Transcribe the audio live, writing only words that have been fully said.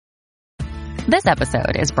This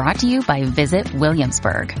episode is brought to you by Visit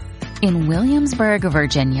Williamsburg. In Williamsburg,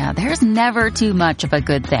 Virginia, there's never too much of a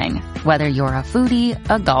good thing. Whether you're a foodie,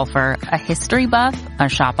 a golfer, a history buff, a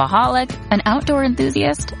shopaholic, an outdoor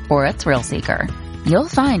enthusiast, or a thrill seeker, you'll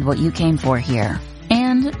find what you came for here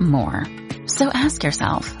and more. So ask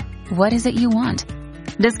yourself, what is it you want?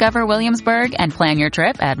 Discover Williamsburg and plan your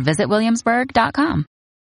trip at visitwilliamsburg.com.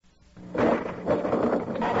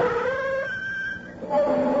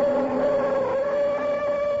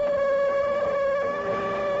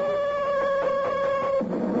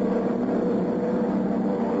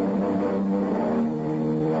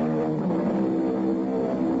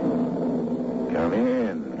 Come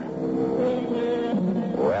in.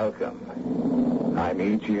 Welcome. I'm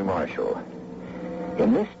E.G. Marshall.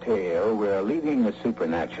 In this tale, we're leaving the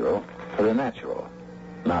supernatural for the natural.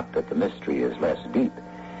 Not that the mystery is less deep.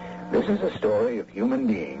 This is a story of human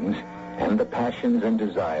beings and the passions and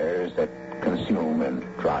desires that consume and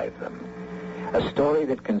drive them. A story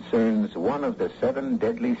that concerns one of the 7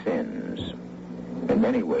 deadly sins. In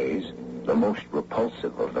many ways, the most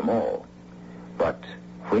repulsive of them all. But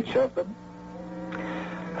which of them?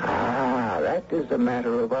 That is the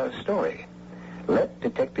matter of our story. Let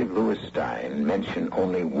Detective Louis Stein mention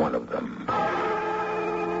only one of them.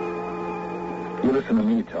 You listen to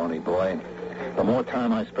me, Tony, boy. The more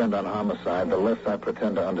time I spend on homicide, the less I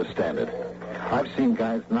pretend to understand it. I've seen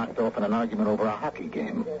guys knocked off in an argument over a hockey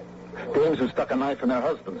game. Dames who stuck a knife in their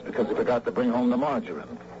husbands because they forgot to bring home the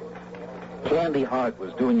margarine. Candy Hart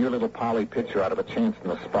was doing your little Polly picture out of a chance in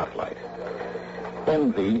the spotlight.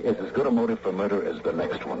 Envy is as good a motive for murder as the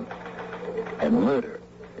next one. And murder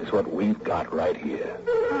is what we've got right here.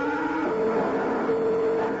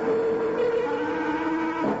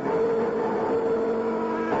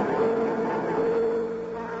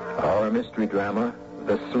 Our mystery drama,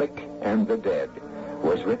 The Slick and the Dead,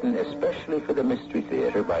 was written especially for the Mystery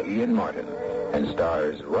Theater by Ian Martin and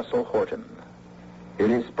stars Russell Horton.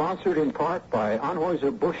 It is sponsored in part by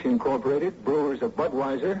Anheuser-Busch Incorporated, Brewers of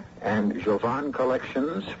Budweiser, and Jovan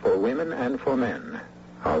Collections for women and for men.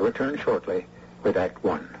 I'll return shortly with Act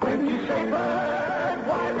 1. When you say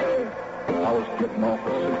Budweiser, I was getting off a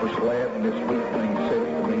super slab and this weak thing said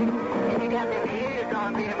to me, If you got them ears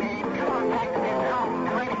on, be a man. Come on back to them home.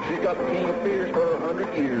 she's got the king of fears for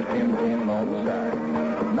 100 years pinned in on the side.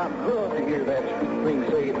 And I'd love to hear that sweet thing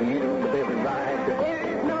say at the end of every ride.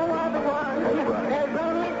 There is no other one. That's right. There's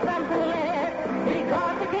only something left.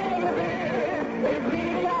 Because the king of fears is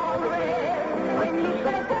really all the rest. When you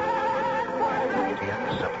say Budweiser,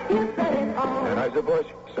 you said it all. Anheuser-Busch,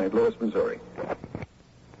 St. Louis, Missouri.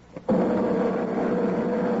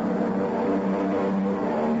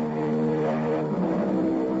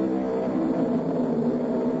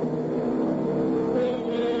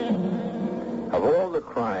 Of all the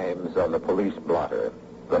crimes on the police blotter,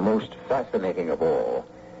 the most fascinating of all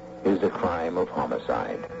is the crime of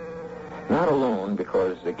homicide. Not alone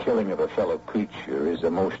because the killing of a fellow creature is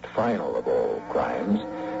the most final of all crimes,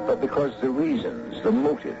 but because the reasons, the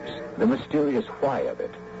motives, the mysterious why of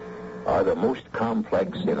it are the most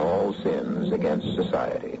complex in all sins against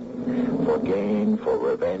society. For gain, for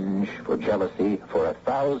revenge, for jealousy, for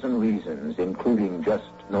 1,000 reasons, including just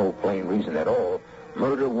no plain reason at all,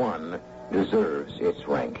 murder one deserves its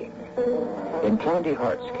ranking. In Candy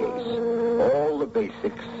Hart's case, all the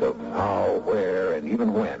basics of how, where, and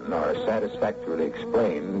even when are satisfactorily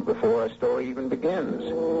explained before a story even begins.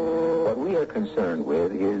 What we are concerned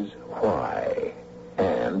with is why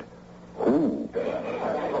and who.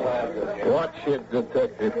 Watch it,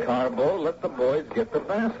 Detective Carbo. Let the boys get the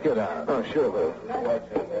basket out. Oh, sure, Lou.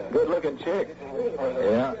 Good-looking chick.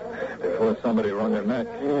 Yeah, before somebody wrung her neck.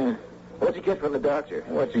 What'd you get from the doctor?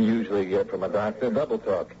 What you usually get from a doctor, double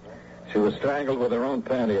talk. She was strangled with her own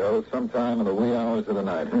pantyhose sometime in the wee hours of the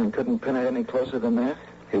night. Couldn't pin it any closer than that?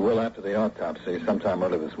 He will after the autopsy, sometime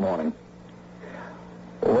early this morning.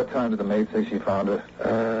 Well, what time did the maid say she found her?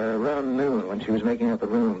 Around noon, when she was making up the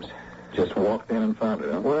rooms. Just walked in and found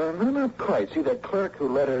her, huh? Well, no, not quite. See, the clerk who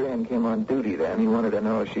let her in came on duty then. He wanted to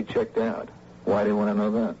know if she checked out. Why do you want to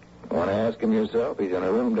know that? Want to ask him yourself? He's in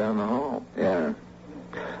a room down the hall. Yeah.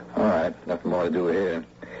 All right, nothing more to do here.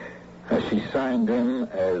 She signed in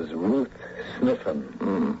as Ruth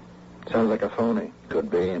Sniffen. Sounds like a phony.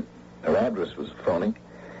 Could be. Her address was phony.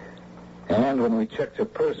 And when we checked her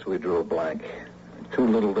purse, we drew a blank. Too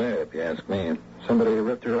little there, if you ask me. Somebody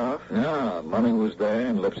ripped her off? No, money was there,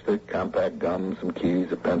 and lipstick, compact gum, some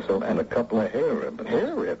keys, a pencil, and a couple of hair ribbons.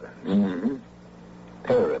 Hair ribbons? Mm-hmm.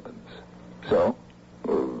 Hair ribbons. So?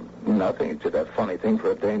 Well, nothing. It's just a funny thing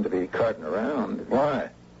for a dame to be carting around. Why?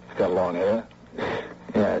 She's got long hair.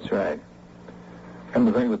 Yeah, that's right. Come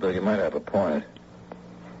to think of it, though, you might have a point.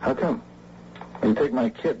 How come? You take my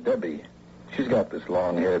kid, Debbie. She's got this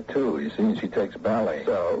long hair, too, you see, and she takes ballet.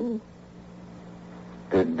 So?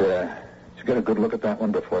 Did you get a good look at that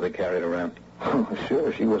one before they carried her around? Oh,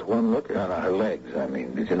 sure. She was one looker. No, her legs, I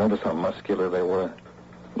mean. Did you notice how muscular they were?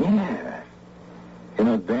 Yeah. You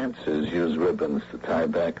know, dancers use ribbons to tie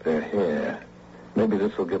back their hair. Maybe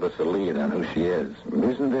this will give us a lead on who she is.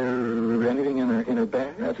 Isn't there anything in her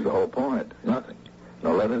bag? That's the whole point. Nothing.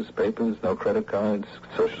 No letters, papers, no credit cards,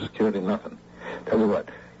 Social Security, nothing. Tell you what,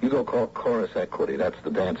 you go call Chorus Equity. That's the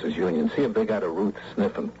dancers' union. See if they got a Ruth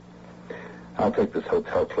sniffing. I'll take this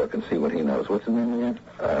hotel clerk and see what he knows. What's his name again?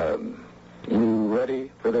 You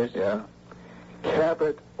ready for this? Yeah.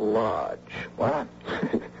 Cabot Lodge. What?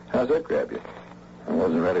 How's that grab you? I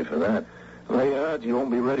wasn't ready for that. The odds you won't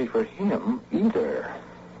be ready for him either.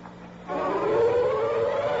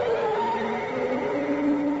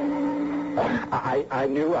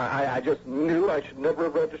 I just knew I should never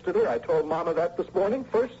have registered her. I told Mama that this morning,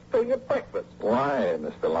 first thing at breakfast. Why,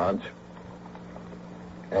 Mr. Lodge?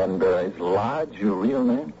 And is Lodge your real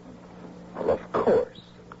name? Well, of course.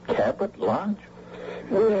 Cabot Lodge?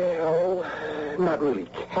 Well, not really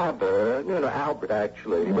Cabot. Albert,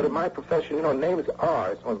 actually. But in my profession, names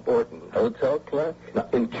are so important. Hotel clerk? Now,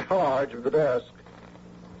 in charge of the desk.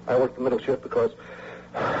 I work the middle shift because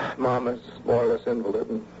Mama's more or less invalid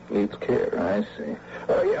and needs care. I see.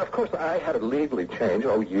 Yeah, of course, I had it legally changed,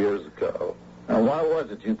 years ago. Now, why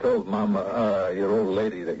was it you told Mama, your old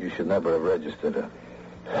lady, that you should never have registered her?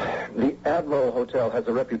 The Admiral Hotel has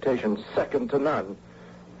a reputation second to none.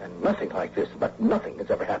 And nothing like this, but nothing has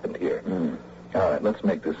ever happened here. All right, let's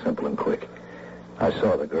make this simple and quick. I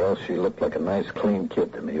saw the girl. She looked like a nice, clean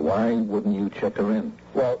kid to me. Why wouldn't you check her in?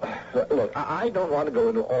 Well, look, I don't want to go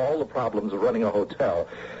into all the problems of running a hotel,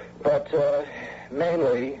 but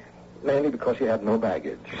mainly because she had no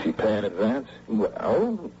baggage. She pay in advance?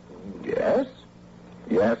 Well, yes.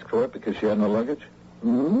 You asked for it because she had no luggage?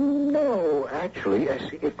 No, actually,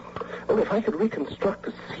 if I could reconstruct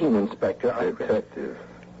the scene, Inspector, Detective.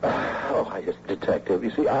 Detective. You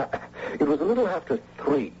see, it was a little after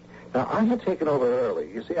 3. Now, I had taken over early.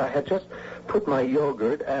 You see, I had just put my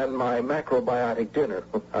yogurt and my macrobiotic dinner,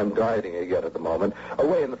 I'm dieting again at the moment,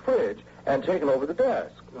 away in the fridge and taken over the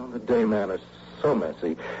desk. The day man is so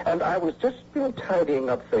messy. And I was just, tidying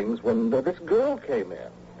up things when this girl came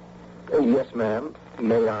in. Yes, ma'am.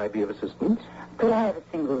 May I be of assistance? Could I have a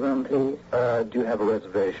single room, please? Do you have a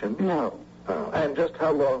reservation? No. Oh. And just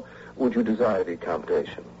how long would you desire the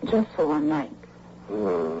accommodation? Just for one night.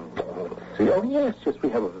 Let's see. Oh, yes, we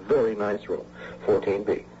have a very nice room.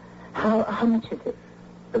 14B. How much is it?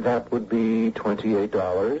 That would be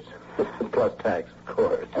 $28, plus tax, of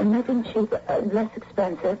course. Nothing cheap, less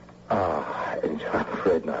expensive? I'm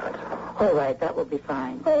afraid not. All right, that will be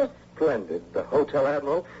fine. Oh, splendid. The Hotel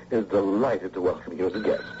Admiral is delighted to welcome you as a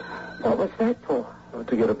guest. What was that for?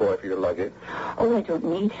 To get a boy for your luggage. Oh, I don't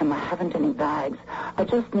need him. I haven't any bags. I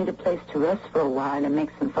just need a place to rest for a while and make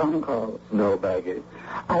some phone calls. No baggage?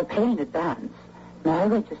 I'll pay in advance. May I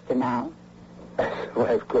register now?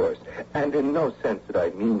 Why, of course. And in no sense did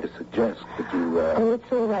I mean to suggest that you, Oh, it's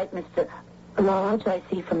all right, Mr. Lodge, I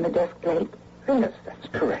see from the desk plate. Yes, that's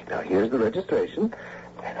correct. Now, here's the registration,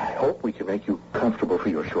 and I hope we can make you comfortable for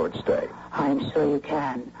your short stay. I'm sure you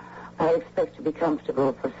can. I expect to be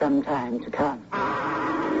comfortable for some time to come.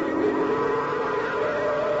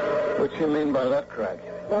 What you mean by that, crack?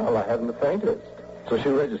 Well, I haven't the faintest. So she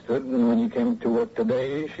registered, and when you came to work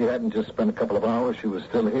today, she hadn't just spent a couple of hours. She was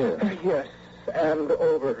still here. Yes, and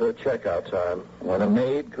over her checkout time. When a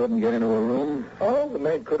maid couldn't get into her room? Oh, the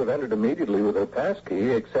maid could have entered immediately with her pass key,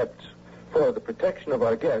 except for the protection of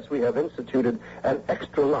our guests, we have instituted an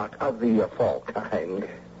extra lock of the fall kind.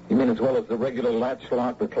 You mean as well as the regular latch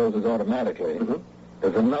lock that closes automatically? Mm-hmm.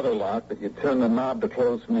 There's another lock that you turn the knob to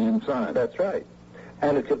close from the inside. That's right.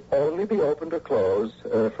 And it can only be opened or closed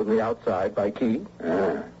from the outside by key.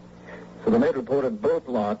 Ah. So the maid reported both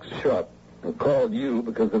locks shut and called you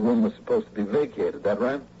because the room was supposed to be vacated. That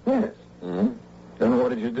right? Yes. Mm-hmm. Then what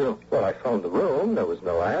did you do? Well, I phoned the room. There was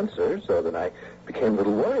no answer, so then I became a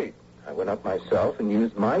little worried. I went up myself and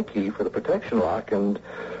used my key for the protection lock, and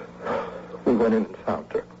we went in and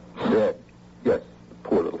found her. Dead? Yes,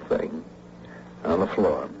 poor little thing. On the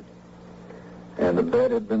floor. And the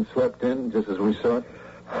bed had been slept in just as we saw it?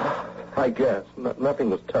 I guess. Nothing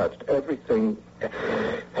was touched. Everything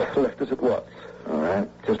left as it was. All right.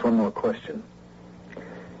 Just one more question.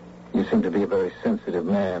 You seem to be a very sensitive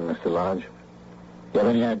man, Mr. Lodge. You have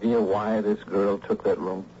any idea why this girl took that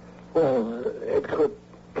room? Well,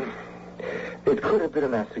 It could have been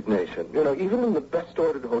an assignation. You know, even in the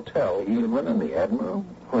best-ordered hotel. Even in the Admiral?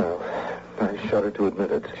 Well, I shudder to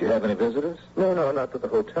admit it. Do you have any visitors? No, not that the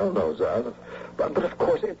hotel knows of. But of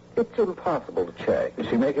course, it's impossible to check. Did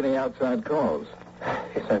she make any outside calls?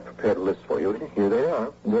 Yes, I prepared a list for you. Here they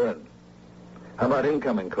are. Good. How about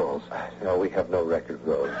incoming calls? No, we have no record of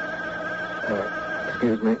those.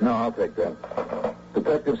 Excuse me. No, I'll take them.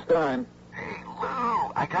 Detective Stein. Hey,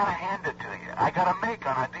 Lou, I gotta hand it to you. I got a make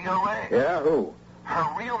on a DOA. Yeah, who? Her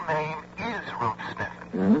real name is Ruth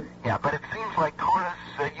Sniffen. Mm-hmm. Yeah, but it seems like Chorus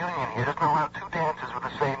Union here doesn't allow two dances with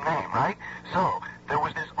the same name, right? So, there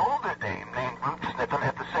was this older dame named Ruth Sniffen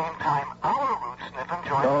at the same time our Ruth Sniffen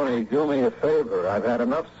joined... Tony, do me a favor. I've had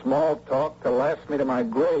enough small talk to last me to my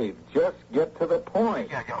grave. Just get to the point.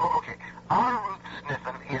 Yeah, oh, okay. Our Ruth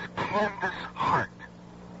Sniffen is Candace Hart.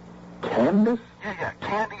 Candace? Yeah,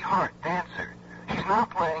 Candy Hart, dancer. She's now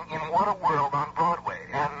playing in What a World on Broadway,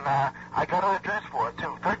 and I got an address for her,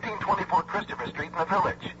 too, 1324 Christopher Street in the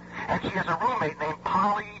Village. And she has a roommate named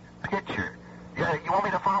Polly Pitcher. Yeah, you want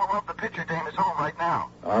me to follow up? The Pitcher dame is home right now.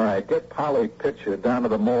 All right, get Polly Pitcher down to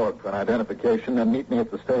the morgue for an identification and meet me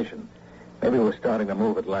at the station. Maybe we're starting to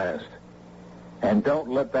move at last. And don't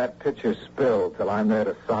let that pitcher spill till I'm there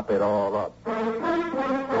to sop it all up.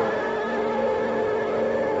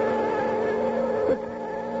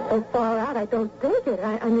 So far out, I don't think it.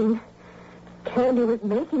 I mean, Candy was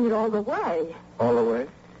making it all the way. All the way?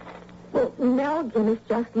 Well, Mel Guinness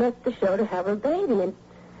just left the show to have her baby, and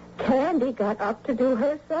Candy got up to do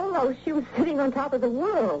her solo. She was sitting on top of the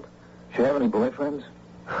world. She have any boyfriends?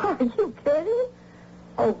 Are you kidding?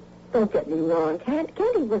 Oh, don't get me wrong. Candy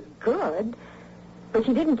was good, but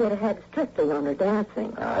she didn't get ahead strictly on her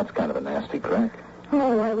dancing. That's kind of a nasty crack.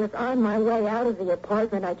 Oh, I was on my way out of the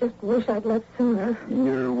apartment. I just wish I'd left sooner.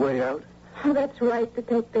 Your way out? Oh, that's right,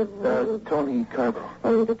 Detective... Tony Carbo.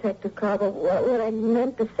 Oh, Detective Carbo. What I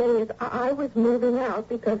meant to say is I was moving out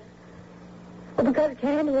because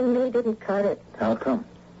Candy and me didn't cut it. How come?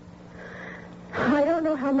 I don't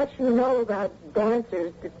know how much you know about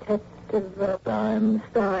dancers, Detective...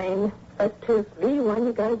 Stein. But to be one,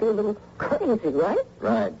 you gotta be a little crazy, right?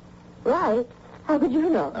 Right. Right? How could you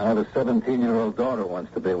know? I have a 17-year-old daughter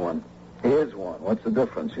wants to be one. Here's one. What's the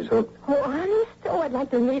difference? She's hooked. Oh, honest? Oh, I'd like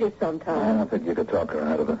to meet her sometime. I don't think you could talk her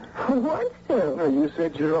out of it. Who wants to? No, you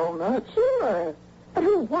said you're all nuts. Sure. But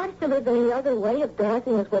who wants to live any other way if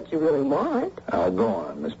dancing is what you really want? Go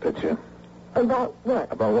on, Miss Pitcher. About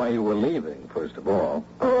what? About why you were leaving, first of all.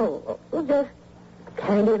 Oh, well, just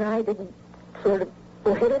Candy and I didn't sort of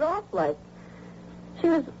hit it off like. She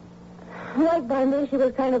was, like by me, she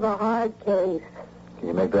was kind of a hard case. Can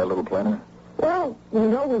you make that a little plainer? Well, you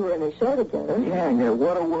know we were in a show together. Yeah,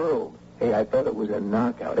 what a world. Hey, I thought it was a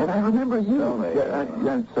knockout. And I remember you. Tony,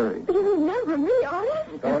 I'm sorry. You remember me,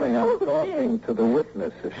 honest? Tony, I'm talking to the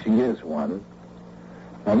witness, if she is one.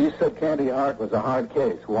 Now, you said Candy Hart was a hard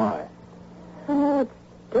case. Why? Oh, it's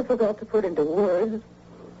difficult to put into words.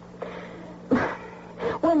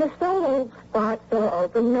 When the solo spot fell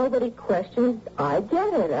open, nobody questioned. I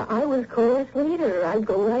get it. I was chorus leader. I'd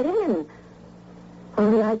go right in.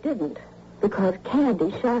 Only I didn't, because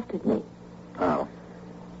Candy shafted me. Oh.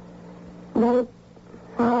 Well,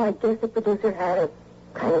 I guess the producer had a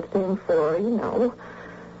kind of thing for her, you know.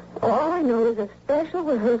 All I know is a special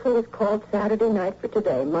rehearsal was called Saturday night for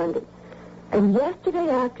today, Monday. And yesterday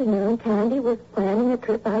afternoon, Candy was planning a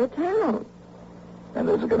trip out of town. And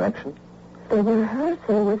there's a connection? The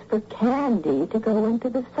rehearsal was for Candy to go into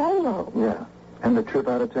the solo. Yeah. And the trip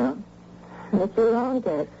out of town? Make your own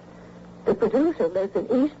guess. The producer lives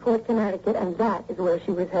in Eastport, Connecticut, and that is where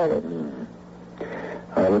she was headed.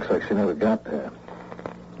 It looks like she never got there.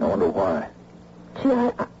 I wonder why. Gee,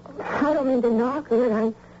 I don't mean to knock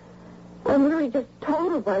her. I'm really just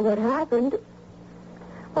totaled by what happened.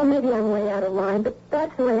 Well, maybe I'm way out of line, but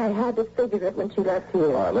that's the way I had to figure it when she left here.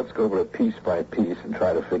 All right, let's go over it piece by piece and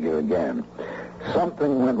try to figure again.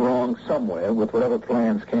 Something went wrong somewhere with whatever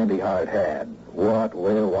plans Candy Hart had. What,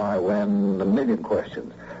 where, why, when, a million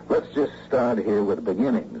questions. Let's just start here with the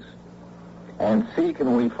beginnings. And see,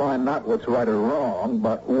 can we find not what's right or wrong,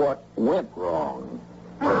 but what went wrong.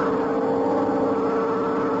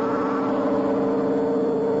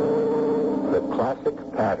 The classic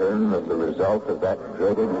pattern of the result of that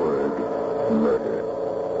dreaded word, murder.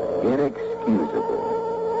 Inexcusable.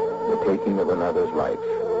 The taking of another's life,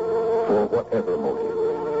 for whatever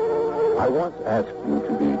motive. I once asked you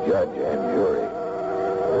to be judge and jury.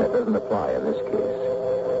 That doesn't apply in this case.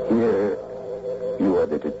 Here, you are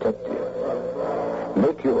the detective.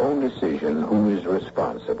 Make your own decision who is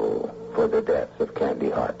responsible for the death of Candy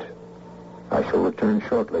Hart. I shall return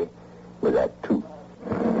shortly with Act 2.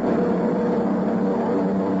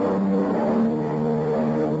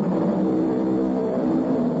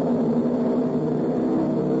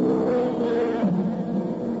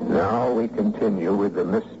 continue with the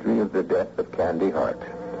mystery of the death of Candy Hart.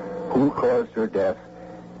 Who caused her death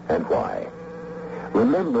and why?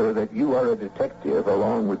 Remember that you are a detective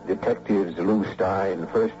along with detectives Lou Stein,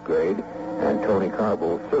 1st grade, and Tony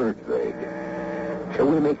Carbo, 3rd grade. Shall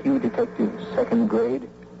we make you detectives 2nd grade,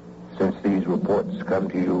 since these reports come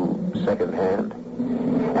to you secondhand?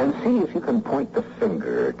 And see if you can point the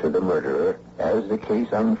finger to the murderer as the case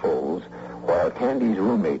unfolds while Candy's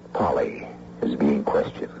roommate, Polly, is being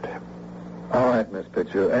questioned. All right, Miss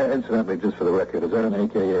Pitcher. Incidentally, just for the record, is that an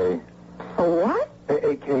AKA? A what?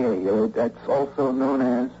 AKA, that's also known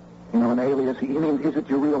as, an alias. You mean, is it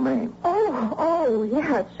your real name? Oh,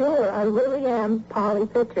 yeah, sure. I really am Polly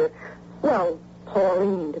Pitcher. Well,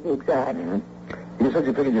 Pauline, to be exact. Mm-hmm. You said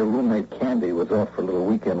you figured your roommate Candy was off for a little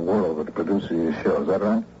weekend whirl with the producer of your show. Is that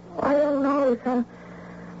right? I don't know, son.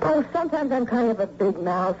 Oh, sometimes I'm kind of a big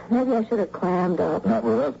mouth. Maybe I should have clammed up. Not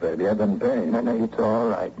with us, baby. I didn't pay. No, it's all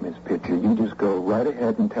right, Miss Pitcher. You just go right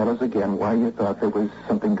ahead and tell us again why you thought there was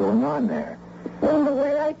something going on there. Well, the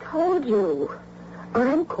way I told you.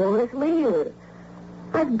 I'm chorus leader.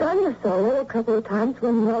 I've done the solo a couple of times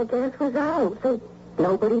when Mel Dance was out, so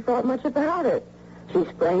nobody thought much about it. She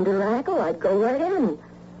sprained her ankle, I'd go right in.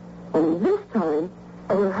 And this time,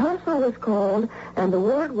 a rehearsal was called, and the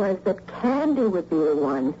word was that Candy would be the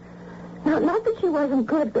one. Now, not that she wasn't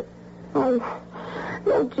good, but... Oh,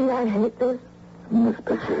 gee, I hate this. Miss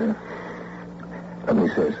Pitcher, let me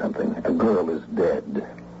say something. A girl is dead.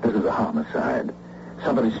 This is a homicide.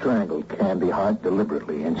 Somebody strangled Candy Hart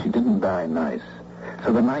deliberately, and she didn't die nice.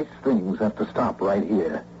 So the nice things have to stop right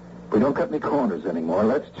here. We don't cut any corners anymore.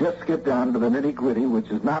 Let's just get down to the nitty-gritty, which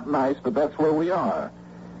is not nice, but that's where we are.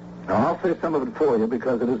 Now, I'll say some of it for you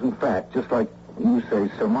because it isn't fact, just like you say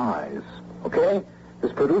surmise. Okay?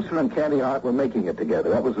 This producer and Candy Hart were making it together.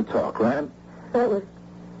 That was the talk, right? That was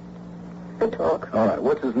the talk. All right.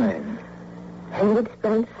 What's his name? Haywood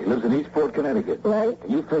Spence. He lives in Eastport, Connecticut. Right.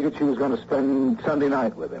 You figured she was going to spend Sunday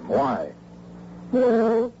night with him. Why?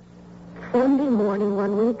 Well, Sunday morning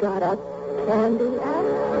when we got up, Candy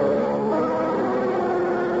asked...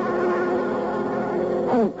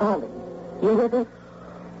 Hey, Polly, you with us?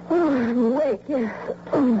 Oh, I'm awake, yes.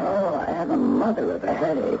 Oh, I have a mother of a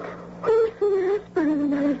headache. Oh, some aspirin and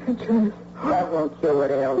medicine, Joyce. That won't cure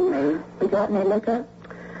what ails me. You got any liquor?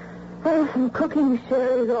 Oh, some cooking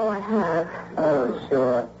sherry is all I have. Oh,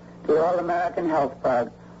 sure. The All-American Health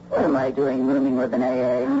Bug. What am I doing rooming with an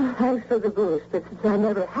AA? Oh, thanks for the boost, but since I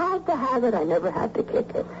never had to have it, I never had to kick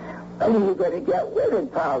it. When are you going to get with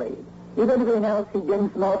it, Polly? You're going to be an Elsie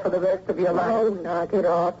Dinsmore for the rest of your life? Oh, knock it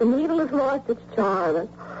off. The needle has lost its charm.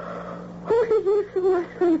 Oh, could you use some more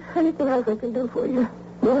sleep? Anything else I can do for you?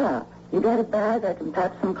 Yeah. You got a bag I can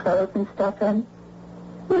pack some clothes and stuff in?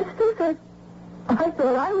 Well, Susan, I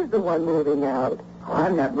thought I was the one moving out. Oh,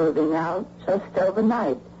 I'm not moving out. Just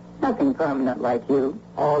overnight. Nothing permanent like you.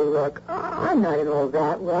 Oh, look, I'm not in all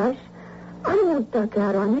that rush. I won't duck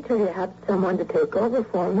out on you till you have someone to take over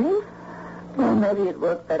for me. Well, maybe it'd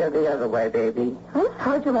work better the other way, baby. Huh?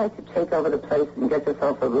 How'd you like to take over the place and get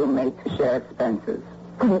yourself a roommate to share expenses?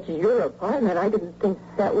 Oh, it's your apartment. I didn't think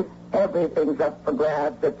that was... Everything's up for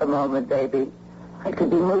grabs at the moment, baby. I could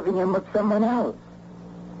be moving in with someone else.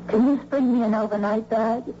 Can you spring me an overnight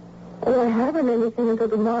bag? Oh, I haven't anything until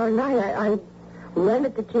tomorrow night. I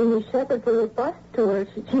rented to Jeannie Shepherd for the bus tour.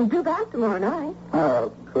 She'll be back tomorrow night.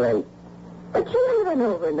 Oh, great. But you have an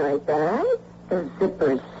overnight bag. The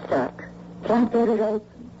zipper's stuck. Can't get it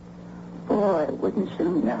open. Boy, wouldn't you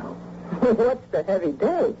know? What's the heavy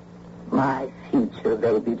day? My future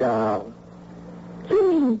baby doll. You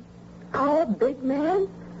mean our big man?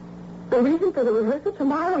 The reason for the rehearsal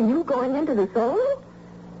tomorrow and you going into the solo?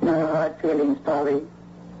 No hard feelings, Polly.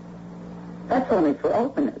 That's only for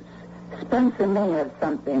openers. Spencer may have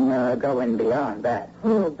something going beyond that.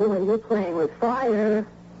 Oh, boy, you're playing with fire.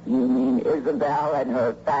 You mean Isabel and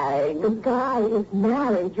her fag? The guy is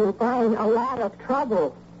married. You're buying a lot of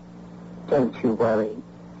trouble. Don't you worry.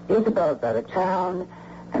 Isabel's out of town,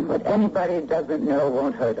 and what anybody doesn't know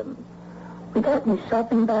won't hurt him. We got any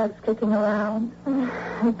shopping bags kicking around?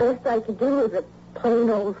 The best I could do is a plain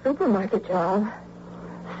old supermarket job.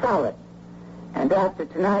 Solid. And after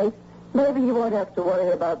tonight, maybe you won't have to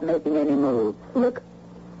worry about making any moves. Look,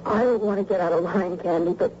 I don't want to get out of line,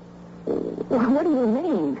 Candy, but what do you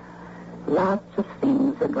mean? Lots of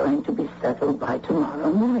things are going to be settled by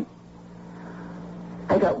tomorrow morning.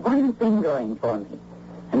 I got one thing going for me.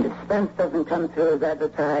 And if Spence doesn't come through as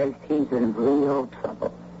advertised, he's in real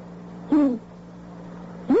trouble. You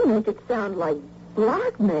make it sound like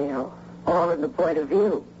blackmail. All in the point of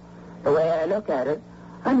view. The way I look at it,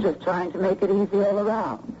 I'm just trying to make it easy all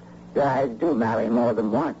around. Guys do marry more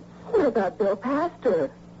than once. What about Bill Pastor?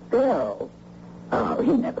 Bill? Oh,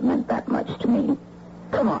 he never meant that much to me.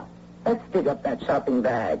 Come on, let's dig up that shopping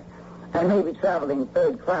bag. I may be traveling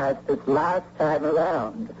third class this last time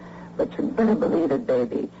around, but you better believe it,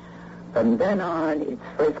 baby. From then on, it's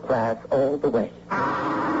first class all the way. As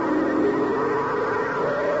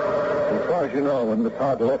far as you know, when Miss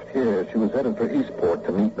Hart left here, she was headed for Eastport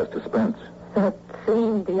to meet Mr. Spence. That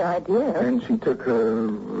seemed the idea. And she took her,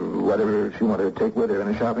 whatever she wanted to take with her in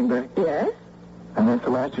a shopping bag? Yes, And that's the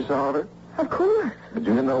last you saw of her? of course. But you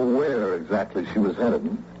didn't know where exactly she was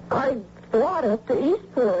headed? I thought up to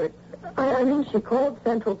Eastport. I mean, she called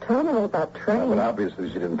Central Terminal about trains. But obviously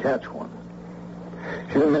she didn't catch one.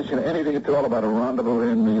 She didn't mention anything at all about a rendezvous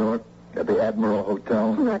in New York at the Admiral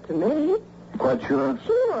Hotel? Not to me. Quite sure?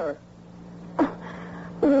 Sure.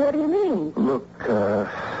 What do you mean? Look,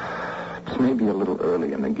 it's maybe a little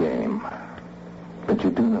early in the game. But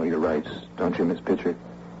you do know your rights, don't you, Miss Pitcher?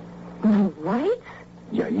 My rights?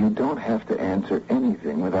 Yeah, you don't have to answer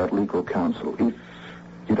anything without legal counsel if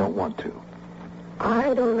you don't want to.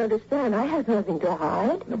 I don't understand. I have nothing to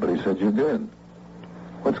hide. Nobody said you did.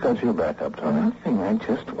 What's got you back up, Tony? Nothing. I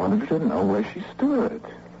just wanted her to know where she stood.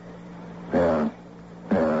 Yeah,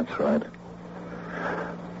 that's right.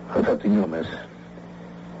 It's up to you, miss.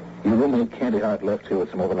 Your roommate Candy Hart left here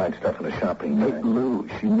with some overnight stuff in a shopping bag. Hey, Lou,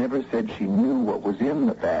 she never said she knew what was in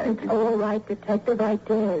the bag. It's all right, Detective, I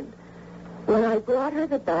did. When I brought her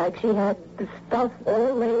the bag, she had the stuff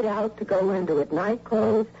all laid out to go into it. Night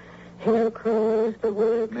clothes, hair curls, the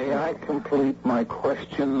works. May I complete my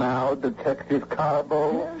question now, Detective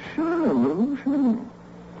Carbo? Yeah, sure, Lou, sure.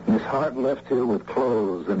 Miss Hart left here with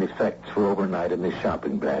clothes and effects for overnight in this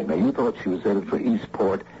shopping bag. Now, you thought she was headed for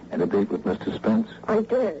Eastport and a date with Mr. Spence? I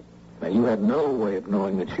did. Now, you had no way of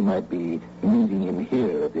knowing that she might be meeting him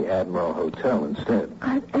here at the Admiral Hotel instead.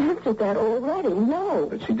 I've answered that already. No.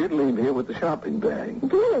 But she did leave here with the shopping bag.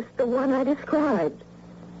 Yes, the one I described.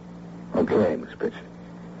 Okay, Miss Pitcher.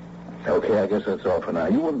 Okay, I guess that's all for now.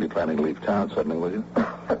 You wouldn't be planning to leave town suddenly, would you?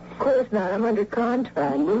 Of course not. I'm under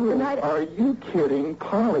contract. Lou, are you kidding?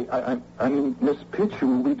 Polly, I mean, Miss Pitcher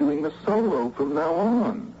will be doing the solo from now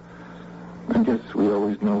on. I guess we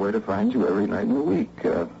always know where to find you every night in the week.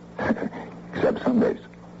 Except Sundays.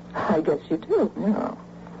 I guess you do. Yeah.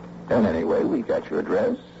 And anyway, we got your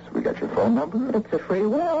address. We got your phone number. It's a free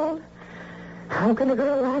world. How can a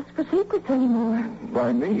girl ask for secrets anymore?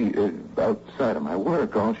 By me, outside of my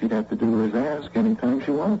work, all she'd have to do is ask anytime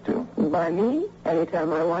she wanted to. By me?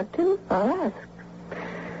 Anytime I want to, I'll ask.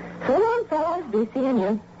 So long, fellas. Be seeing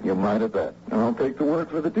you. You might have bet. I'll take the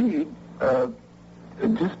word for the deed.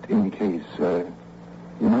 Just in case,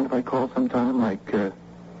 you mind if I call sometime, like,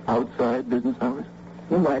 outside business hours?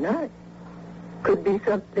 Why not? Could be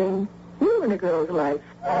something new in a girl's life.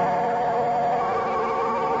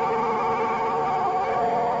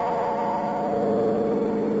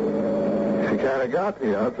 She kind of got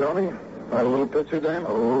me, huh, Tony? Got a little picture, Dan?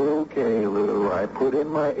 Okay, Lou. I put in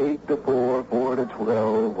my 8 to 4, 4 to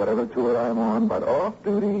 12, whatever tour I'm on, but off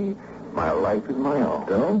duty, my life is my own.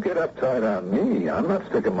 Don't get uptight on me. I'm not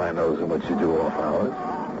sticking my nose in what you do off hours.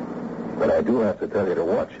 But I do have to tell you to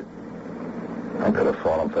watch it. I could have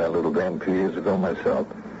fallen for that little dame 2 years ago myself.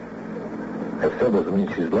 That still doesn't mean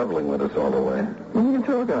she's leveling with us all the way. What are you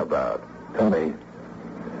talking about? Tony,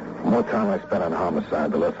 the more time I spend on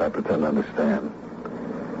homicide, the less I pretend to understand.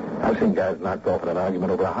 I've seen guys knocked off in an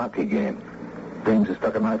argument over a hockey game. Dames who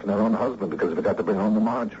stuck a knife in their own husband because they forgot to bring home the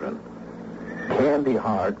margarine. Candy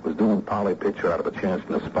Hart was doing Polly Pitcher out of a chance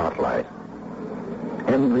in the spotlight.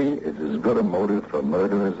 Envy is as good a motive for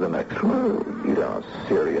murder as the next one. You don't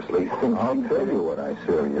seriously think? I'll tell you what I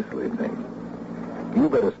seriously think. You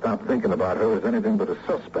better stop thinking about her as anything but a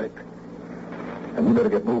suspect. And you better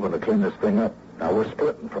get moving to clean this thing up. Now, we're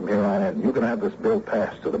splitting from here on in. You can have this bill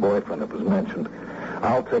passed to the boyfriend that was mentioned.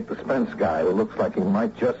 I'll take the Spence guy who looks like he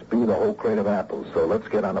might just be the whole crate of apples. So let's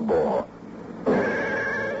get on the ball.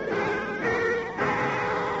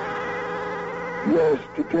 Yes,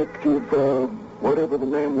 Detective, whatever the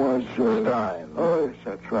name was. Stein. Oh, yes,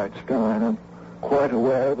 that's right, Stein. I'm quite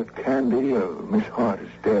aware that Candy, Miss Hart, is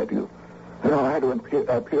dead. You know, I had to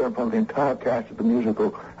appear in front of the entire cast of the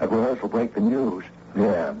musical at rehearsal break the news.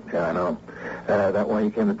 Yeah, I know. That why you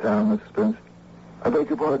came to town, Mr. Spence? I beg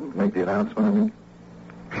your pardon? Make the announcement, I mean?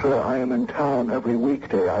 Sir, I am in town every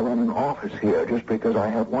weekday. I run an office here. Just because I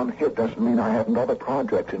have one hit doesn't mean I haven't other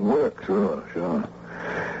projects in work. Sure.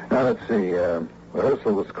 Now, let's see.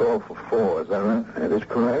 Rehearsal was called for 4, is that right? That is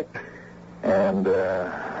correct. And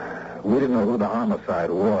we didn't know who the homicide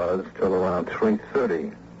was till around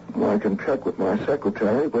 3:30. Well, I can check with my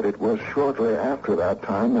secretary, but it was shortly after that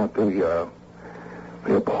time that the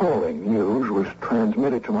The appalling news was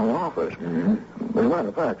transmitted to my office. Mm-hmm. As a matter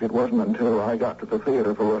of fact, it wasn't until I got to the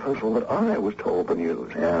theater for rehearsal that I was told the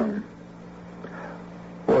news. Yeah.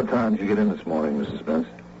 What time did you get in this morning, Mrs. Spence?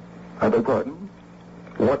 I beg pardon?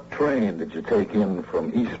 What train did you take in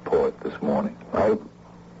from Eastport this morning? I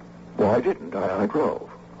didn't. I drove.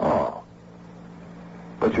 Oh.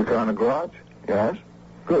 Put your car in the garage? Yes?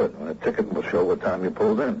 Good. Well, a ticket will show what time you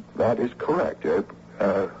pulled in. That is correct. As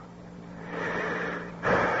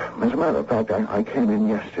a matter of fact, I came in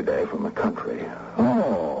yesterday from the country.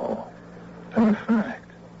 Oh. In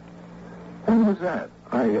fact. When was that?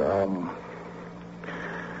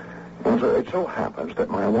 Well, sir, it so happens that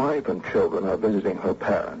my wife and children are visiting her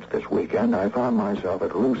parents this weekend. I found myself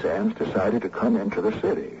at loose ends, decided to come into the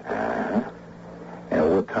city. And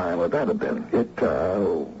what time would that have been? In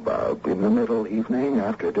the middle evening,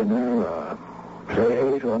 after dinner,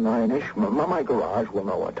 say 8 or 9-ish. My garage will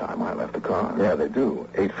know what time I left the car. Yeah, they do.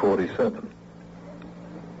 8:47.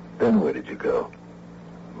 Then where did you go?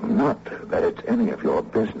 Not that it's any of your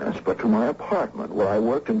business, but to my apartment, where I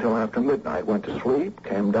worked until after midnight, went to sleep,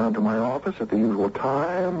 came down to my office at the usual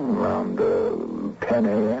time, around 10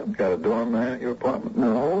 a.m. Got a doorman at your apartment?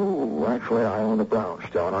 No, actually, I own a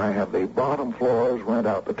brownstone. I have the bottom floors, rent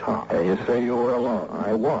out the top. And you say you were alone?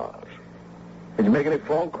 I was. Did you make any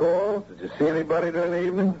phone calls? Did you see anybody during the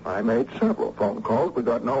evening? I made several phone calls, but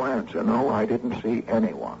got no answer. No, I didn't see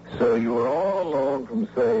anyone. So you were all alone from,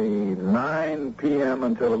 say, 9 p.m.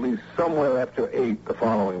 until at least somewhere after 8 the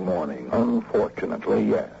following morning? Unfortunately,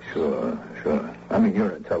 yes. Sure. I mean,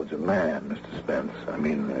 you're an intelligent man, Mr. Spence. I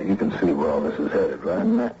mean, you can see where all this is headed, right?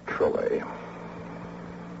 Naturally.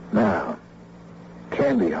 Now,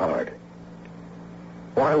 Candy Hart.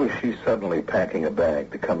 Why was she suddenly packing a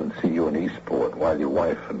bag to come and see you in Eastport while your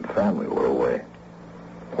wife and family were away?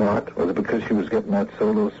 What? Was it because she was getting that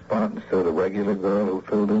solo spot instead of the regular girl who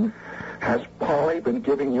filled in? Has Polly been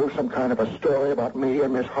giving you some kind of a story about me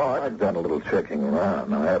and Miss Hart? I've done a little checking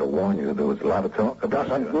around. I had to warn you, there was a lot of talk about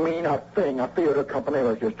Doesn't mean a thing. A theater company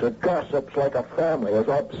registers gossips like a family. As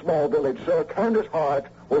a small village, sir, Candace Hart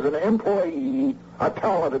was an employee, a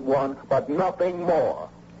talented one, but nothing more.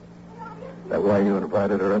 That why you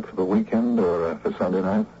invited her up for the weekend or for Sunday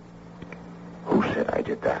night? Who said I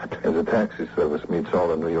did that? There's a taxi service meets all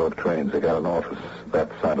the New York trains. They got an office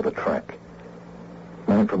that side of the track.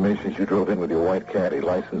 My information is you drove in with your white caddy,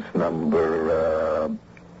 license number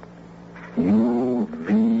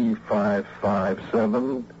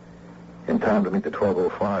UV557, in time to meet the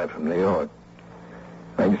 1205 from New York.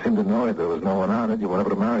 Now, you seemed annoyed there was no one on it. You went over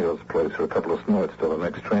to Mario's place for a couple of snorts till the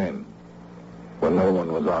next train. When no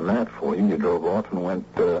one was on that for you, you drove off and went,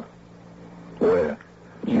 where?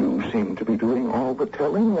 You seem to be doing all the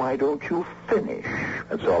telling. Why don't you finish?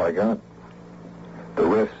 That's all I got. The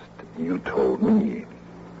rest you told me.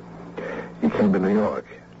 You came to New York.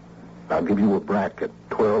 I'll give you a bracket,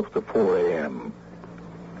 12 to 4 a.m.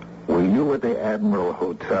 Were you at the Admiral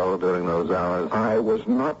Hotel during those hours? I was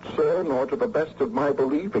not, sir, nor to the best of my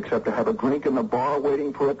belief, except to have a drink in the bar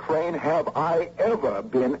waiting for a train, have I ever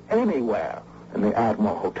been anywhere in the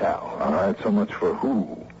Admiral Hotel. All right, so much for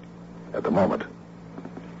who. At the moment,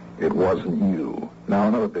 it wasn't you. Now,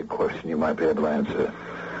 another big question you might be able to answer.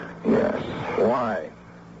 Yes. Why?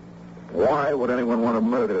 Why would anyone want to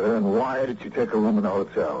murder her, and why did you take a room in the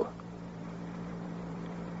hotel?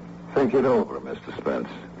 Think it over, Mr. Spence.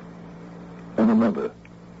 And remember,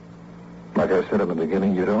 like I said in the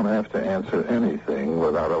beginning, you don't have to answer anything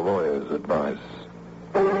without a lawyer's advice.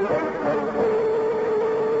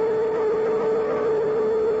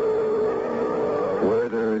 Where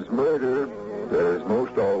there is murder, there is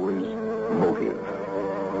most always motive.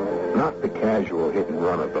 Not the casual hit and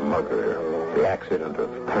run of the mugger, the accident of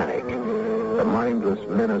panic, the mindless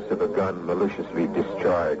menace of a gun maliciously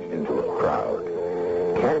discharged into a crowd.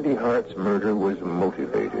 Candy Hart's murder was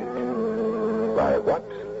motivated. By what?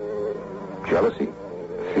 Jealousy?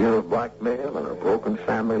 Fear of blackmail and a broken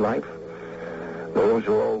family life? Those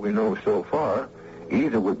are all we know so far.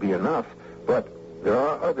 Either would be enough, but there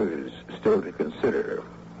are others still to consider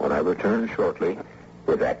when I return shortly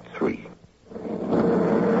with Act 3.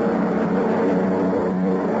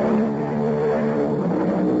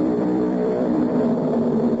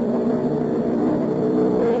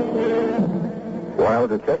 While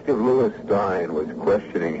Detective Louis Stein was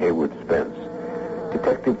questioning Haywood Spence,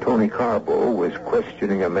 Detective Tony Carbo was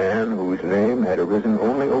questioning a man whose name had arisen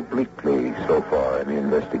only obliquely so far in the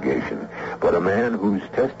investigation, but a man whose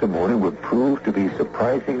testimony would prove to be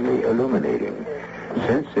surprisingly illuminating,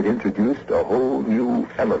 since it introduced a whole new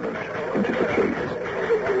element into the case.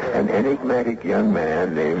 An enigmatic young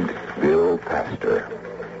man named Bill Pastor.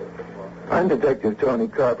 I'm Detective Tony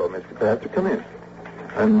Carbo, Mr. Pastor. Come in.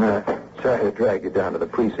 I'm sorry to drag you down to the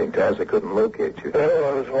precinct, as I couldn't locate you. Well,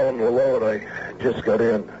 I was hauling the load. I just got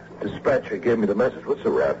in. Dispatcher gave me the message. What's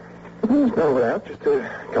the rap? There's no rap, just a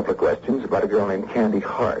couple of questions about a girl named Candy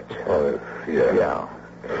Hart. Oh, yeah. Yeah.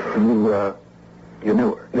 You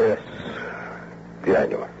knew her? Yes. Yeah, I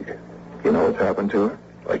knew her. You know what's happened to her?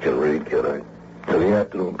 I can read, kid. It's in the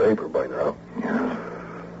afternoon paper by now. Yeah.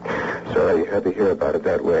 Sorry you had to hear about it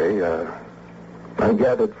that way. I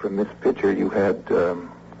gathered from this picture you had a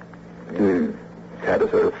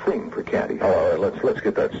sort of thing for Candy. All right, let's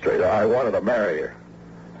get that straight. I wanted to marry her.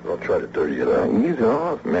 Don't try to dirty it up. Ease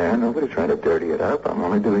off, man. Nobody's trying to dirty it up. I'm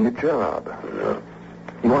only doing a job. Yeah.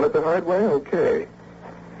 You want it the hard way? Okay.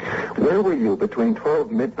 Where were you between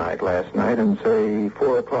 12 midnight last night and, say,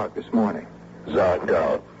 4 o'clock this morning? Zonked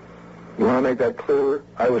out. You want to make that clearer?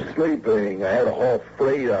 I was sleeping. I had a whole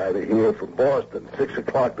freight out of here from Boston. 6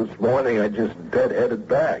 o'clock this morning, I just dead-headed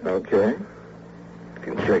back. Okay. You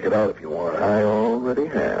can check it out if you want. I already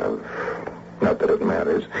have. Not that it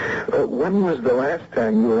matters. When was the last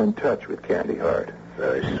time you were in touch with Candy Hart?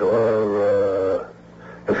 I saw her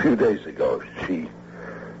a few days ago. She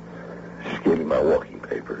gave me my walking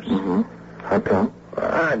papers. Mm-hmm. How come?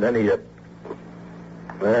 None of you.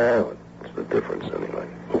 Well, what's the difference anyway?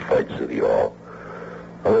 Who fights City Hall?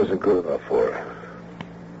 I wasn't good enough for her.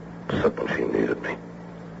 Except when she needed me.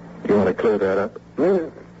 You want to clear that up?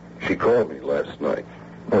 Yeah. She called me last night.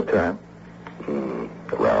 What time?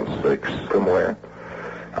 Around 6. From where?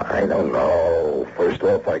 I don't know. First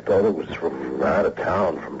off, I thought it was from out of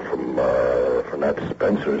town, from that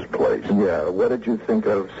Spencer's place. Yeah, what did you think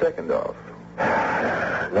of second off?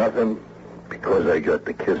 Nothing, because I got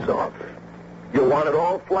the kiss off. You want it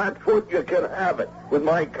all flat-foot? You can have it, with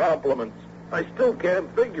my compliments. I still can't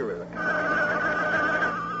figure it.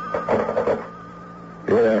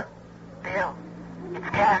 Yeah. Bill, it's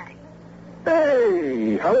Candy.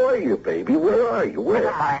 Hey, how are you, baby? Where are you? Where?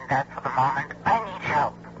 Never mind that for the moment. I need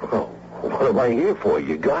help. Oh, what am I here for?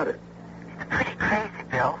 You got it. It's pretty crazy,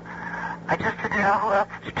 Bill. I just didn't know who else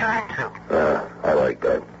to turn to. I like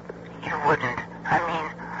that. You wouldn't. I mean,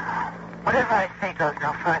 whatever I say goes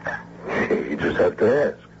no further. You just have to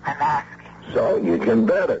ask. I'm asking. So you can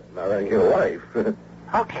bet it. Now that your wife.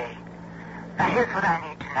 Okay. Now here's what I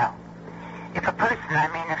need to know. If a person,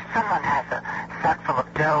 if someone has a sack full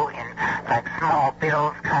of dough in, like, small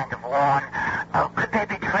bills, kind of worn, could they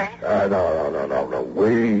be traced? No.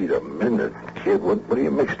 Wait a minute, kid. What are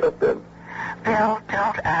you mixed up in? Bill,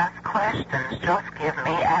 don't ask questions. Just give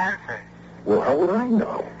me answers. Well, how would I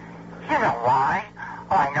know? You know why?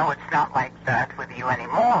 Oh, I know it's not like that with you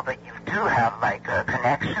anymore, but you do have, like,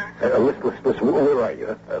 connections. Listen, where are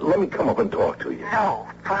you? Let me come up and talk to you. No,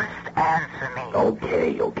 first answer me.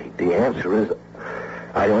 Okay. The answer is,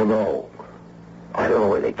 I don't know. I don't know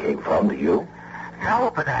where they came from. Do you?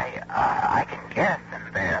 No, but I can guess,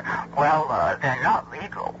 and they're not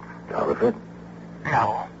legal. Counterfeit?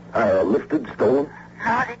 No. Lifted, stolen?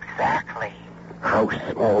 Not exactly. How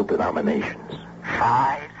small denominations?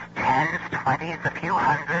 5s, 10s, 20s, a few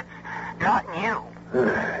hundreds. Not new.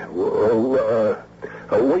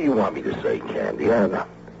 What do you want me to say, Candy?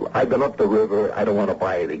 I've been up the river. I don't want to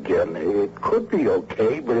buy it again. It could be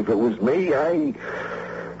okay, but if it was me, I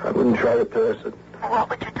wouldn't try to pass it. What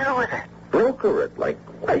would you do with it? Broker it,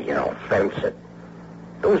 fence it.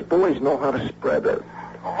 Those boys know how to spread it.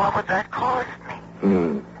 What would that cost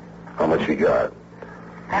me? How much you got?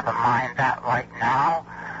 Never mind that right now.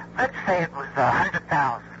 Let's say it was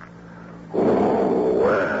 100,000.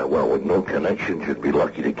 Oh, well, with no connections, you'd be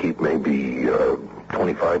lucky to keep maybe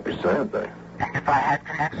 25%. And if I had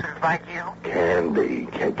connections like you? Candy,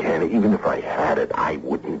 even if I had it, I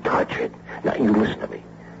wouldn't touch it. Now, you listen to me.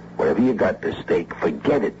 Whatever you got to stake,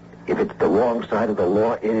 forget it. If it's the wrong side of the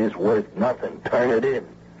law, it is worth nothing. Turn it in.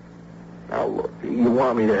 Now, look, you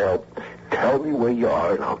want me to help? Tell me where you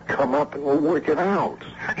are, and I'll come up and we'll work it out.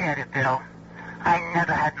 Forget it, Bill. I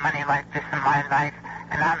never had money like this in my life,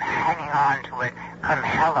 and I'm hanging on to it come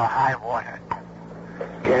hell or high water.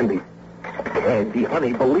 Candy,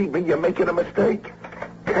 honey, believe me, you're making a mistake.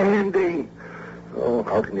 Candy. Oh,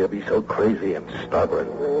 how can you be so crazy and stubborn?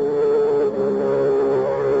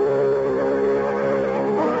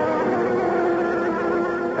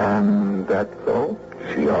 And that's all?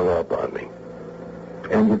 She hung up on me.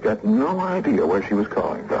 And you've got no idea where she was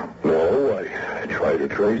calling from? No, I tried to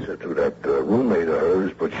trace her through that roommate of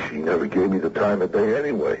hers, but she never gave me the time of day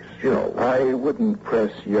anyways. You know. I wouldn't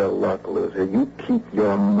press your luck, loser. You keep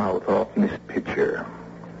your mouth off this picture.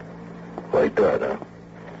 Like that, huh?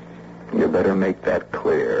 You better make that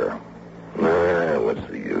clear. Nah, what's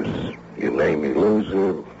the use? You name me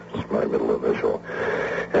loser, it's my middle initial.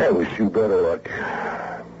 I wish you better luck.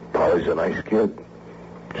 Polly's a nice kid.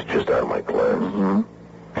 She's just out of my class. Mm-hmm.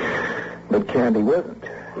 But Candy wasn't.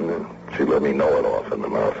 She let me know it often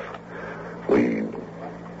enough. We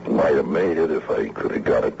might have made it if I could have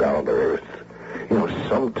got it down to earth. You know,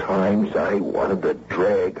 sometimes I wanted to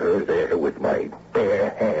drag her there with my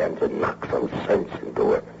bare hands and knock some sense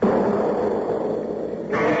into her.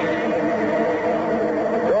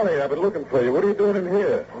 Johnny, I've been looking for you. What are you doing in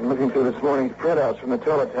here? I'm looking through this morning's printouts from the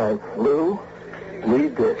teletype. Lou,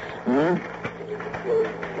 read this.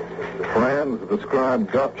 Franz, described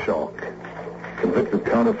Gottschalk, convicted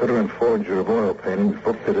counterfeiter and forger of oil paintings,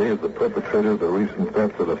 booked today as the perpetrator of the recent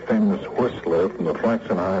theft of the famous Whistler from the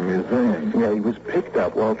Flaxenheim Museum. Yeah, he was picked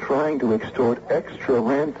up while trying to extort extra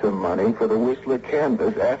ransom money for the Whistler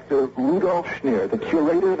canvas after Rudolf Schneer, the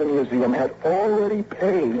curator of the museum, had already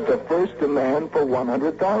paid the first demand for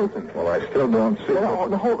 $100,000. Well, I still don't see... No,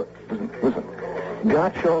 hold it. Listen.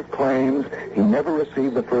 Gottschalk claims he never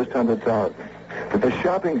received the first $100,000. That the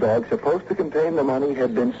shopping bag supposed to contain the money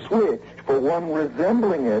had been switched for one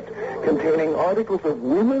resembling it, containing articles of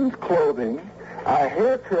women's clothing, a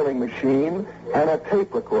hair curling machine, and a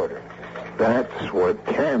tape recorder. That's what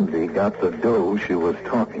Candy got the dough she was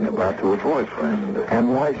talking about to her boyfriend.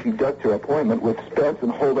 And why she ducked her appointment with Spence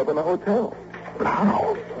and holed up in the hotel. But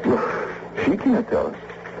how? She can't tell us.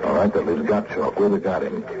 All right, that leaves Gottschalk. Where they got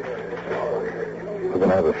him? We're going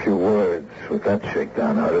to have a few words with that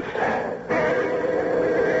shakedown artist.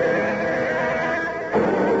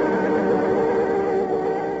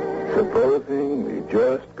 Supposing we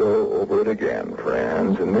just go over it again,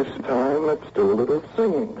 Franz, and this time let's do a little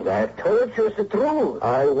singing. I told you it's the truth.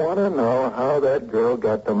 I want to know how that girl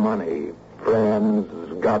got the money. Franz,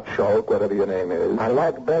 Gottschalk, whatever your name is. I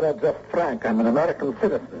like better just Frank. I'm an American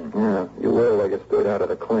citizen. Yeah, you were like a straight out of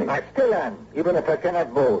the clink. I still am, even if I cannot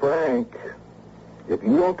vote. Frank, if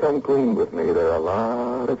you don't come clean with me, there are a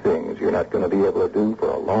lot of things you're not going to be able to do for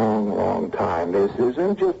a long, long time. This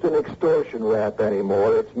isn't just an extortion rap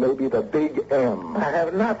anymore. It's maybe the big M. I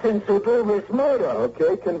have nothing to do with murder.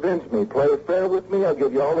 Okay, convince me. Play fair with me. I'll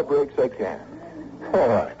give you all the breaks I can. All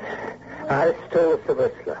right. I stole the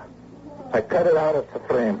Whistler. I cut it out of the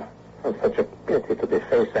frame. It was such a pity to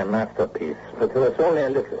deface a masterpiece, but it was only a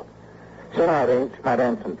little. So I arranged my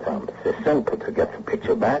ransom terms. It's simple to get the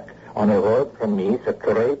picture back. On a road from me, the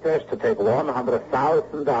curators to take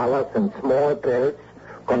 $100,000 in small bills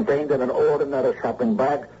contained in an ordinary shopping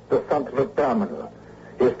bag to Central Terminal.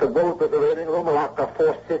 Is to go to the waiting room, locker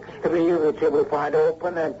 463, which he will find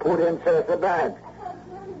open, and put inside the bag.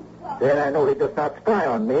 Then I know he does not spy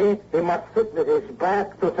on me. He must sit with his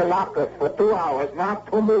back to the lockers for 2 hours, not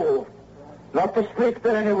to move. Not to speak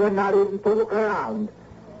to anyone, not even to look around.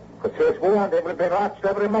 Because he is warned he will be watched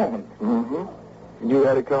every moment. Mm-hmm. You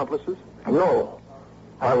had accomplices? No.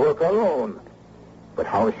 I work alone. But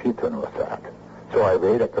how is he to know that? So I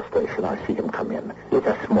wait at the station. I see him come in. He's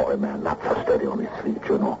a small man, not so steady on his feet,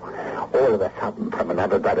 you know. All of a sudden, from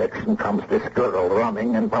another direction comes this girl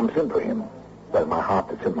running and bumps into him. Well, my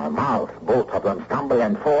heart is in my mouth. Both of them stumble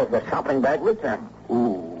and fall the shopping bag with them.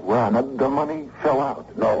 Ooh, wow. The money fell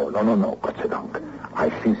out. No, Gotchadunk. I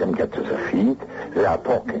see them get to their feet. They are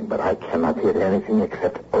talking, but I cannot hear anything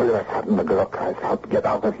except all of a sudden the girl cries out, "Get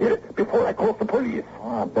out of here before I call the police."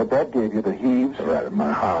 Oh, but that gave you the heaves. Well,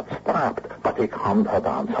 my heart stopped, but he calmed her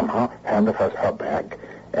down somehow, handed her her bag,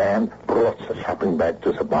 and brought the shopping bag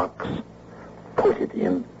to the box, put it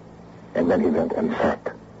in, and then he went and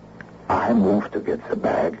sat. I moved to get the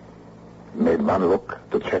bag, made one look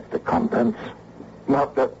to check the contents. Now,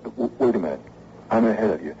 wait a minute. I'm ahead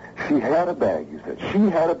of you. She had a bag, you said. She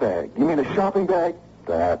had a bag. You mean a shopping bag?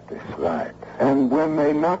 That is right. And when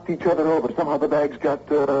they knocked each other over, somehow the bags got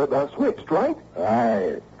switched, right?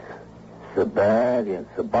 Right. The bag and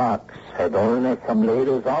the box had only some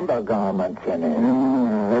ladies' undergarments in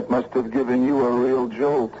it. That must have given you a real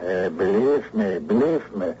jolt. Believe me.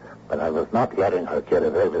 But I was not letting her get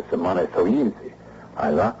away with the money so easy. I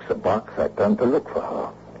locked the box. I turned to look for her.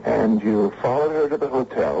 And you followed her to the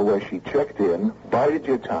hotel where she checked in, bided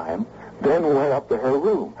your time, then went up to her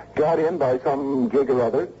room, got in by some gig or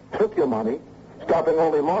other, took your money, stopping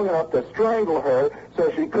only long enough to strangle her so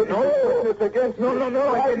she couldn't witness against you.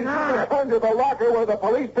 No, I did not. Under the locker where the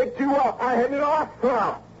police picked you up. I had lost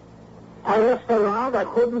her. I looked around. I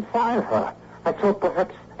couldn't find her. I thought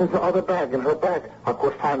perhaps in the other bag, in her bag, I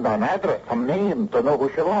could find an address, some name to know who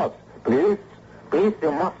she was. Please,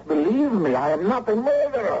 you must believe me. I am not a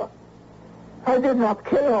murderer. I did not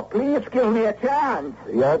kill her. Please give me a chance.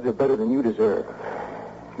 The odds are better than you deserve.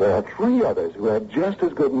 There are 3 others who have just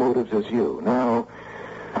as good motives as you. Now,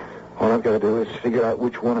 one of I've got to do is figure out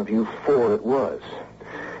which one of you four it was.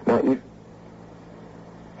 Now, if...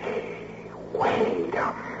 Wait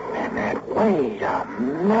a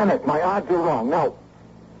minute. My odds are wrong. Now,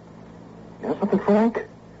 you know something, Frank?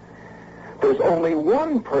 There's only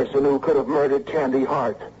one person who could have murdered Candy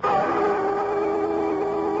Hart.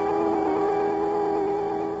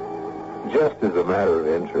 Just as a matter of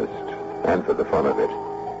interest, and for the fun of it,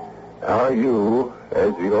 are you,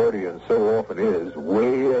 as the audience so often is,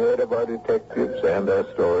 way ahead of our detectives and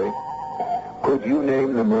our story? Could you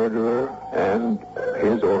name the murderer and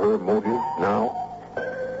his or her motive now?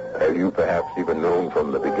 Have you perhaps even known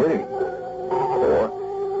from the beginning? Or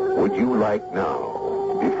would you like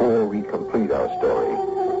now, before we complete our story,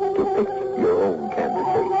 to pick your own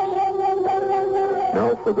candidates?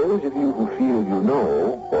 Now, for those of you who feel you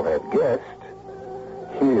know or have guessed,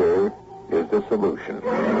 here is the solution.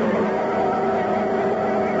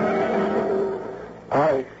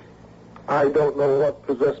 I don't know what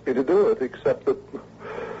possessed me to do it, except that,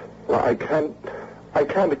 well, I can't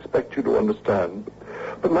expect you to understand.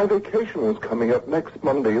 But my vacation was coming up next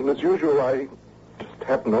Monday, and as usual, I just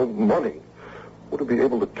have no money. To be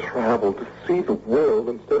able to travel, to see the world,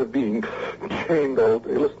 instead of being chained all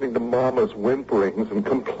day listening to Mama's whimperings and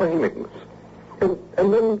complainings. And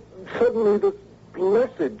then suddenly this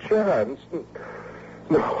blessed chance.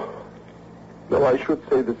 No, I should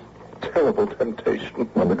say this terrible temptation.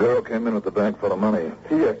 When the girl came in with the bag full of money.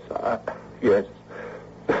 Yes.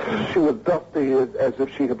 She was dusty as if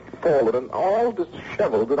she had fallen and all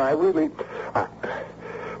disheveled, and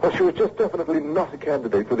well, she was just definitely not a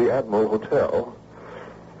candidate for the Admiral Hotel.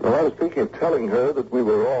 Well, I was thinking of telling her that we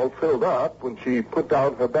were all filled up when she put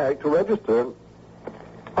down her bag to register.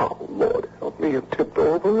 Oh, Lord, help me, it tipped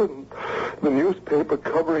over, and the newspaper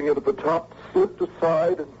covering it at the top slipped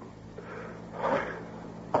aside, and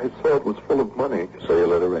I saw it was full of money. So you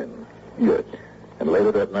let her in? Yes. And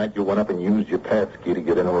later that night you went up and used your pass key to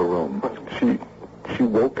get into her room? She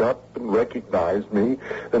woke up and recognized me,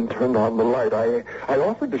 then turned on the light. I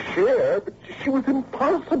offered to share, but she was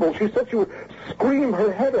impossible. She said she would scream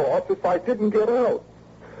her head off if I didn't get out.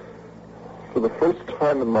 For the first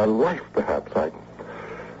time in my life, perhaps,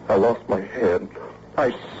 I lost my head.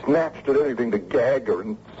 I snatched at anything to gag her,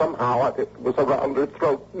 and somehow it was around her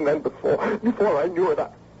throat. And then before I knew it,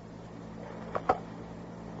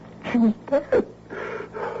 she was dead.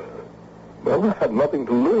 Well, I had nothing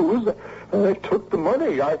to lose. I took the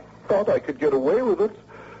money. I thought I could get away with it.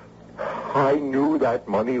 I knew that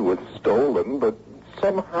money was stolen, but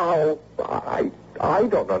somehow, I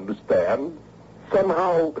don't understand.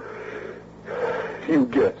 Somehow, you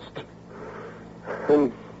guessed.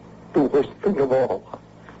 And the worst thing of all,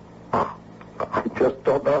 I just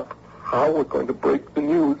don't know how we're going to break the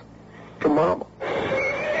news to Mama.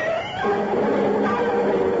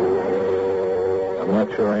 I'm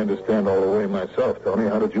not sure I understand all the way myself, Tony.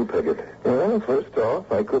 How did you peg it? Well, first off,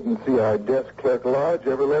 I couldn't see our desk clerk Lodge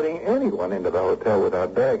ever letting anyone into the hotel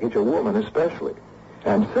without baggage, a woman especially.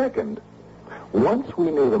 And second, once we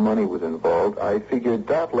knew the money was involved, I figured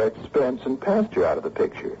that let Spence and Pastor out of the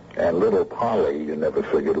picture. And little Polly, you never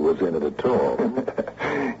figured was in it at all.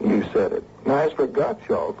 You said it. Now, as for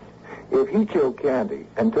Gottschalk, if he killed Candy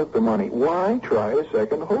and took the money, why try a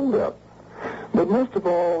second holdup? But most of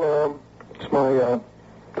all, it's my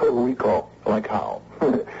total recall. Like how?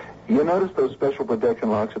 You notice those special protection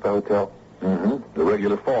locks at the hotel? Mm-hmm. The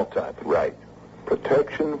regular fault type. Right.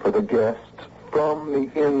 Protection for the guests from the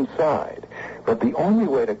inside. But the only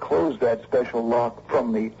way to close that special lock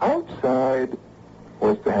from the outside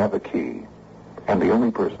was to have a key. And the only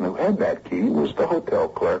person who had that key was the hotel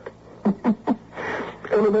clerk.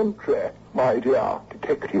 Elementary, my dear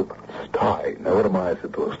Detective Stein. Now, what am I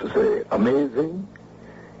supposed to say? Amazing?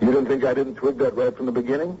 You didn't think I didn't twig that right from the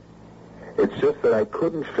beginning? It's just that I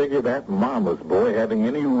couldn't figure that Mama's boy having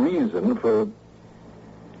any reason for...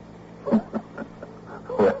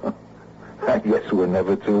 Well, I guess we're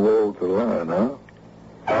never too old to learn, huh?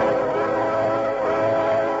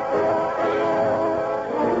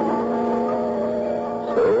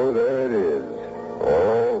 So there it is,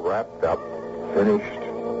 all wrapped up, finished,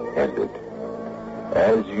 ended.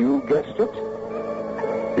 As you guessed it?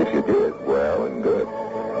 If you did, well and good.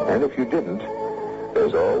 And if you didn't,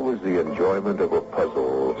 there's always the enjoyment of a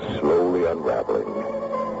puzzle slowly unraveling,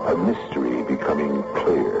 a mystery becoming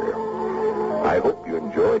clear. I hope you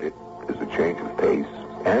enjoyed it as a change of pace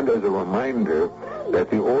and as a reminder that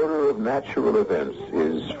the order of natural events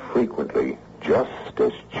is frequently just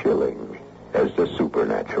as chilling as the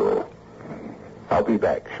supernatural. I'll be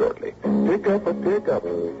back shortly. Pick up a pickup.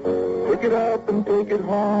 Pick it up and take it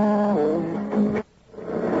home.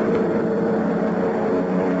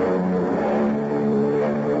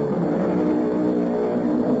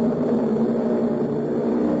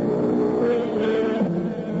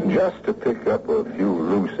 a few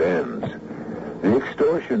loose ends. The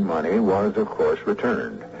extortion money was, of course,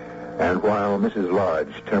 returned. And while Mrs.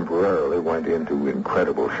 Lodge temporarily went into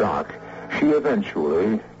incredible shock, she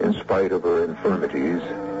eventually, in spite of her infirmities,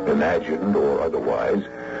 imagined or otherwise,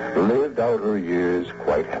 lived out her years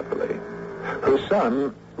quite happily. Her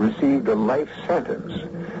son received a life sentence,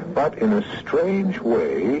 but in a strange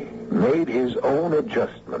way made his own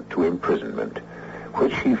adjustment to imprisonment,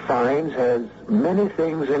 which he finds has many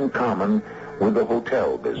things in common with the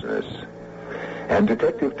hotel business. And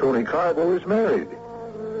Detective Tony Carbo is married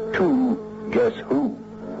to guess who?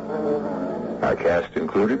 Our cast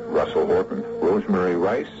included Russell Horton, Rosemary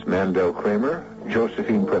Rice, Mandel Kramer,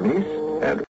 Josephine Premise, and